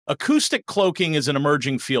Acoustic cloaking is an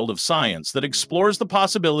emerging field of science that explores the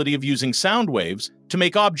possibility of using sound waves to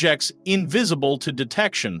make objects invisible to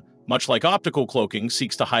detection, much like optical cloaking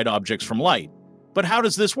seeks to hide objects from light. But how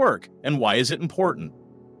does this work, and why is it important?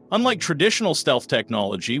 Unlike traditional stealth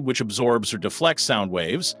technology, which absorbs or deflects sound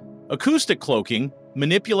waves, acoustic cloaking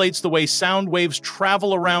manipulates the way sound waves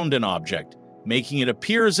travel around an object, making it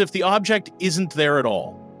appear as if the object isn't there at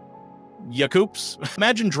all. Yakoops,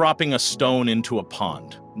 imagine dropping a stone into a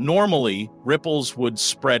pond. Normally, ripples would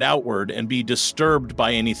spread outward and be disturbed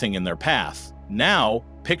by anything in their path. Now,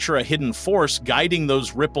 picture a hidden force guiding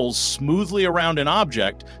those ripples smoothly around an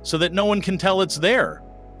object so that no one can tell it's there.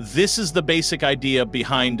 This is the basic idea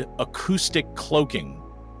behind acoustic cloaking.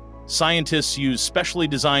 Scientists use specially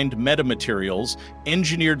designed metamaterials,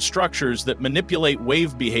 engineered structures that manipulate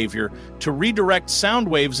wave behavior to redirect sound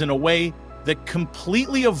waves in a way that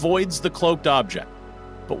completely avoids the cloaked object.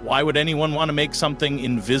 But why would anyone want to make something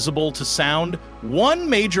invisible to sound? One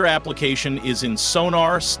major application is in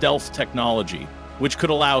sonar stealth technology, which could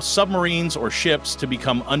allow submarines or ships to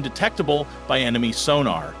become undetectable by enemy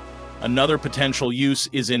sonar. Another potential use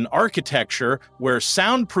is in architecture, where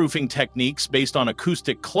soundproofing techniques based on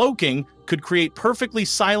acoustic cloaking could create perfectly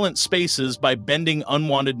silent spaces by bending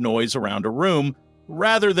unwanted noise around a room,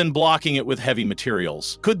 rather than blocking it with heavy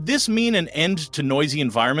materials. Could this mean an end to noisy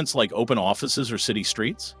environments like open offices or city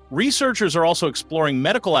streets? Researchers are also exploring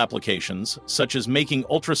medical applications, such as making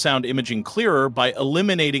ultrasound imaging clearer by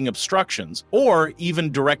eliminating obstructions, or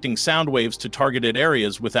even directing sound waves to targeted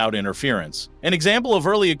areas without interference. An example of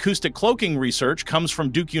early acoustic cloaking research comes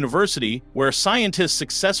from Duke University, where scientists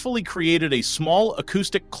successfully created a small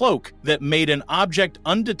acoustic cloak that made an object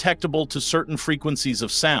undetectable to certain frequencies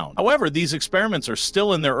of sound. However, these experiments are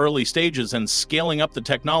still in their early stages, and scaling up the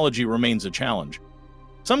technology remains a challenge.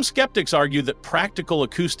 Some skeptics argue that practical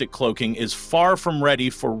acoustic cloaking is far from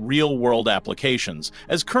ready for real-world applications,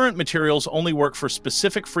 as current materials only work for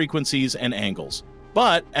specific frequencies and angles.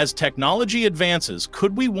 But as technology advances,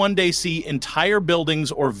 could we one day see entire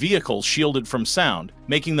buildings or vehicles shielded from sound,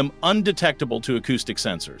 making them undetectable to acoustic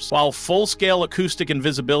sensors? While full-scale acoustic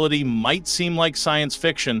invisibility might seem like science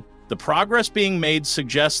fiction, the progress being made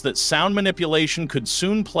suggests that sound manipulation could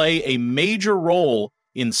soon play a major role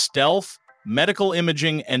in stealth, medical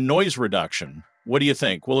imaging, and noise reduction. What do you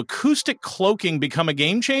think? Will acoustic cloaking become a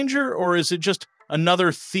game changer, or is it just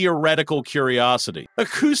another theoretical curiosity?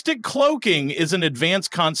 Acoustic cloaking is an advanced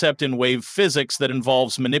concept in wave physics that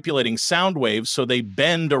involves manipulating sound waves so they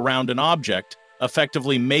bend around an object,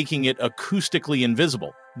 effectively making it acoustically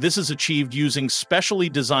invisible. This is achieved using specially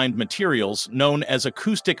designed materials known as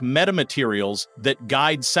acoustic metamaterials that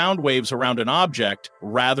guide sound waves around an object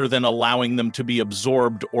rather than allowing them to be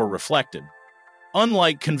absorbed or reflected.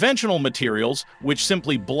 Unlike conventional materials, which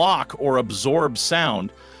simply block or absorb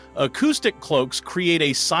sound, acoustic cloaks create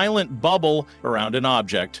a silent bubble around an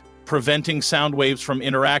object, preventing sound waves from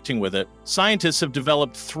interacting with it. Scientists have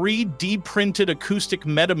developed 3D-printed acoustic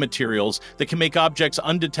metamaterials that can make objects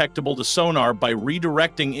undetectable to sonar by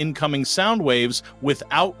redirecting incoming sound waves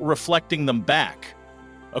without reflecting them back.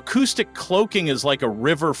 Acoustic cloaking is like a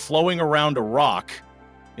river flowing around a rock.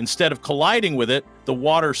 Instead of colliding with it, the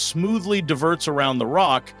water smoothly diverts around the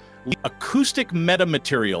rock. Acoustic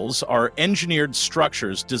metamaterials are engineered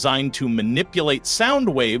structures designed to manipulate sound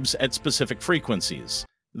waves at specific frequencies.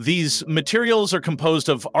 These materials are composed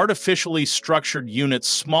of artificially structured units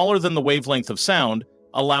smaller than the wavelength of sound,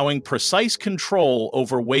 allowing precise control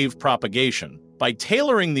over wave propagation. By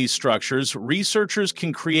tailoring these structures, researchers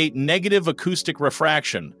can create negative acoustic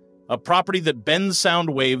refraction, a property that bends sound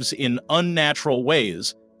waves in unnatural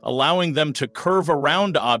ways, allowing them to curve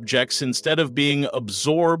around objects instead of being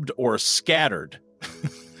absorbed or scattered.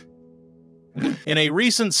 In a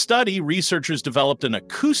recent study, researchers developed an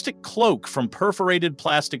acoustic cloak from perforated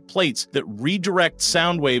plastic plates that redirect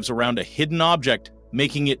sound waves around a hidden object,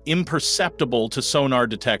 making it imperceptible to sonar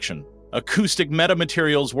detection. Acoustic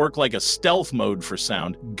metamaterials work like a stealth mode for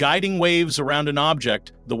sound, guiding waves around an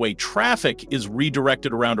object the way traffic is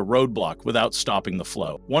redirected around a roadblock without stopping the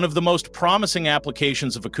flow. One of the most promising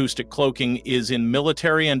applications of acoustic cloaking is in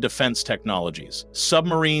military and defense technologies.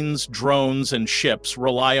 Submarines, drones, and ships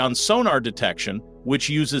rely on sonar detection, which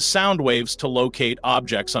uses sound waves to locate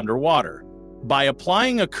objects underwater. By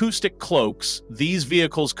applying acoustic cloaks, these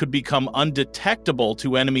vehicles could become undetectable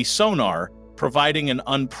to enemy sonar, providing an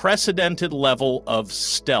unprecedented level of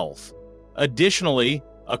stealth. Additionally,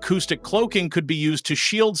 Acoustic cloaking could be used to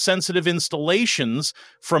shield sensitive installations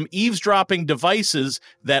from eavesdropping devices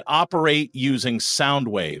that operate using sound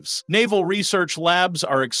waves. Naval research labs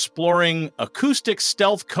are exploring acoustic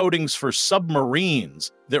stealth coatings for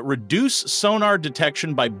submarines that reduce sonar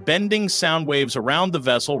detection by bending sound waves around the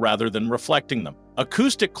vessel rather than reflecting them.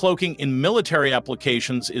 Acoustic cloaking in military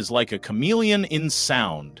applications is like a chameleon in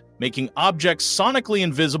sound, making objects sonically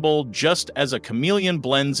invisible just as a chameleon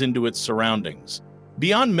blends into its surroundings.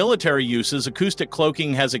 Beyond military uses, acoustic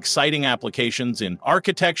cloaking has exciting applications in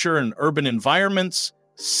architecture and urban environments.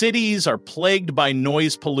 Cities are plagued by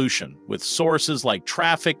noise pollution, with sources like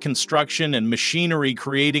traffic, construction, and machinery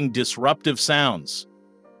creating disruptive sounds.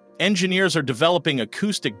 Engineers are developing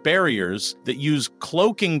acoustic barriers that use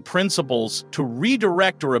cloaking principles to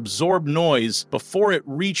redirect or absorb noise before it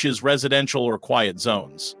reaches residential or quiet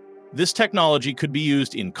zones. This technology could be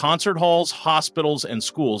used in concert halls, hospitals, and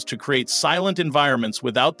schools to create silent environments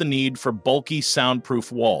without the need for bulky soundproof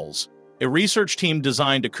walls. A research team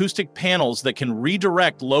designed acoustic panels that can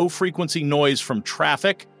redirect low-frequency noise from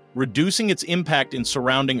traffic, reducing its impact in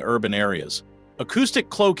surrounding urban areas. Acoustic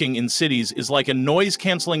cloaking in cities is like a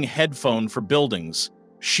noise-canceling headphone for buildings,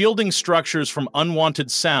 shielding structures from unwanted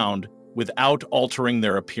sound without altering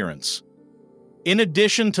their appearance. In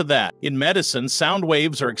addition to that, in medicine, sound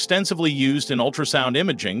waves are extensively used in ultrasound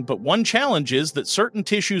imaging, but one challenge is that certain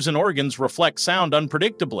tissues and organs reflect sound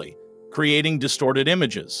unpredictably, creating distorted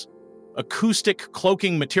images. Acoustic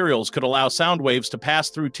cloaking materials could allow sound waves to pass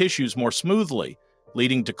through tissues more smoothly,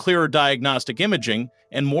 leading to clearer diagnostic imaging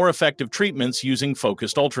and more effective treatments using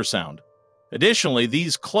focused ultrasound. Additionally,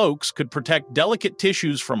 these cloaks could protect delicate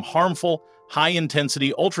tissues from harmful,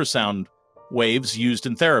 high-intensity ultrasound waves used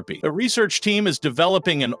in therapy. A research team is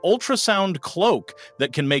developing an ultrasound cloak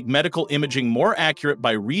that can make medical imaging more accurate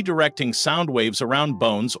by redirecting sound waves around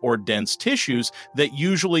bones or dense tissues that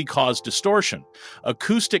usually cause distortion.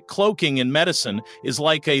 Acoustic cloaking in medicine is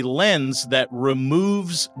like a lens that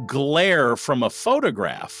removes glare from a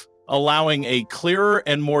photograph, allowing a clearer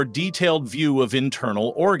and more detailed view of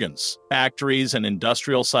internal organs. Factories and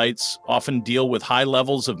industrial sites often deal with high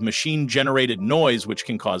levels of machine-generated noise, which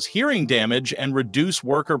can cause hearing damage and reduce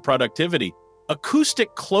worker productivity.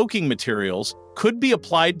 Acoustic cloaking materials could be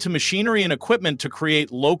applied to machinery and equipment to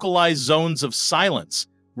create localized zones of silence,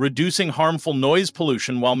 reducing harmful noise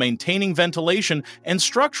pollution while maintaining ventilation and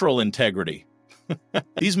structural integrity.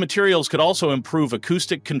 These materials could also improve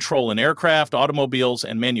acoustic control in aircraft, automobiles,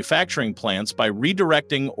 and manufacturing plants by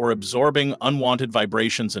redirecting or absorbing unwanted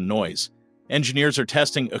vibrations and noise. Engineers are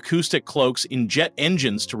testing acoustic cloaks in jet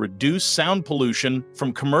engines to reduce sound pollution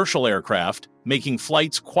from commercial aircraft, making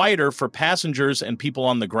flights quieter for passengers and people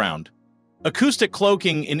on the ground. Acoustic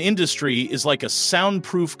cloaking in industry is like a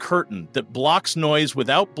soundproof curtain that blocks noise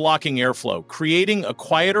without blocking airflow, creating a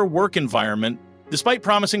quieter work environment. Despite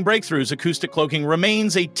promising breakthroughs, acoustic cloaking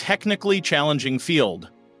remains a technically challenging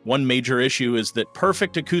field. One major issue is that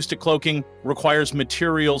perfect acoustic cloaking requires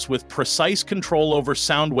materials with precise control over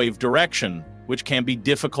sound wave direction, which can be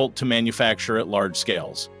difficult to manufacture at large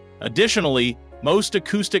scales. Additionally, most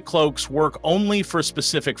acoustic cloaks work only for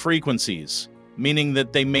specific frequencies, meaning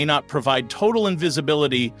that they may not provide total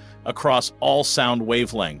invisibility across all sound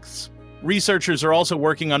wavelengths. Researchers are also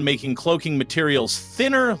working on making cloaking materials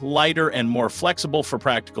thinner, lighter, and more flexible for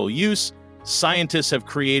practical use. Scientists have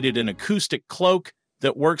created an acoustic cloak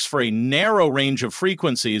that works for a narrow range of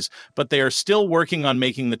frequencies, but they are still working on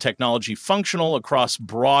making the technology functional across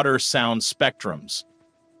broader sound spectrums.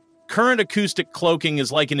 Current acoustic cloaking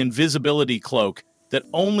is like an invisibility cloak that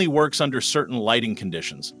only works under certain lighting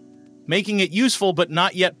conditions, making it useful but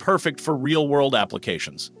not yet perfect for real-world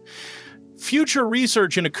applications. Future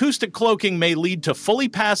research in acoustic cloaking may lead to fully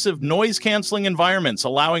passive noise-canceling environments,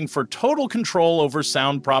 allowing for total control over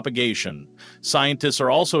sound propagation. Scientists are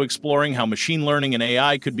also exploring how machine learning and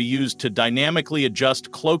AI could be used to dynamically adjust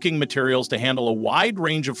cloaking materials to handle a wide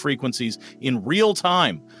range of frequencies in real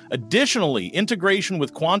time. Additionally, integration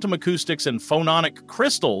with quantum acoustics and phononic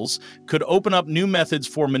crystals could open up new methods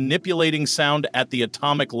for manipulating sound at the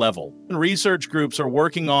atomic level. Research groups are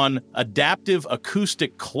working on adaptive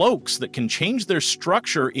acoustic cloaks that can change their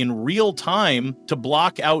structure in real time to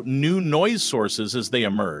block out new noise sources as they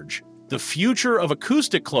emerge. The future of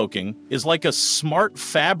acoustic cloaking is like a smart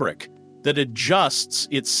fabric that adjusts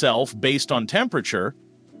itself based on temperature,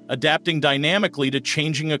 adapting dynamically to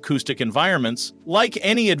changing acoustic environments. Like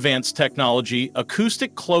any advanced technology,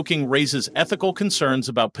 acoustic cloaking raises ethical concerns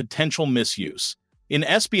about potential misuse. In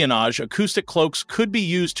espionage, acoustic cloaks could be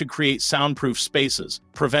used to create soundproof spaces,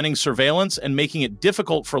 preventing surveillance and making it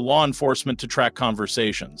difficult for law enforcement to track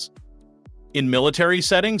conversations. In military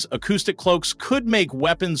settings, acoustic cloaks could make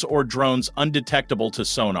weapons or drones undetectable to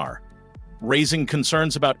sonar, raising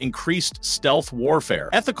concerns about increased stealth warfare.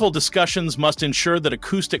 Ethical discussions must ensure that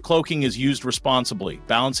acoustic cloaking is used responsibly,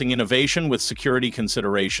 balancing innovation with security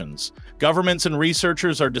considerations. Governments and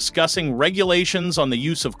researchers are discussing regulations on the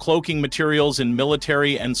use of cloaking materials in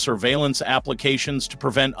military and surveillance applications to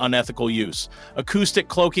prevent unethical use. Acoustic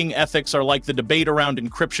cloaking ethics are like the debate around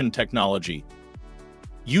encryption technology.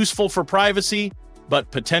 Useful for privacy, but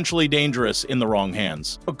potentially dangerous in the wrong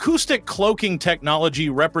hands. Acoustic cloaking technology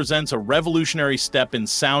represents a revolutionary step in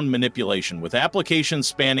sound manipulation, with applications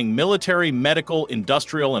spanning military, medical,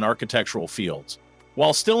 industrial, and architectural fields.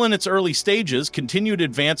 While still in its early stages, continued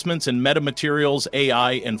advancements in metamaterials,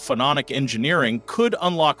 AI, and phonic engineering could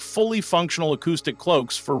unlock fully functional acoustic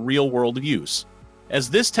cloaks for real-world use. As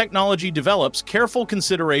this technology develops, careful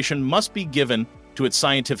consideration must be given to its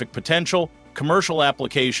scientific potential, commercial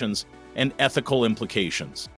applications, and ethical implications.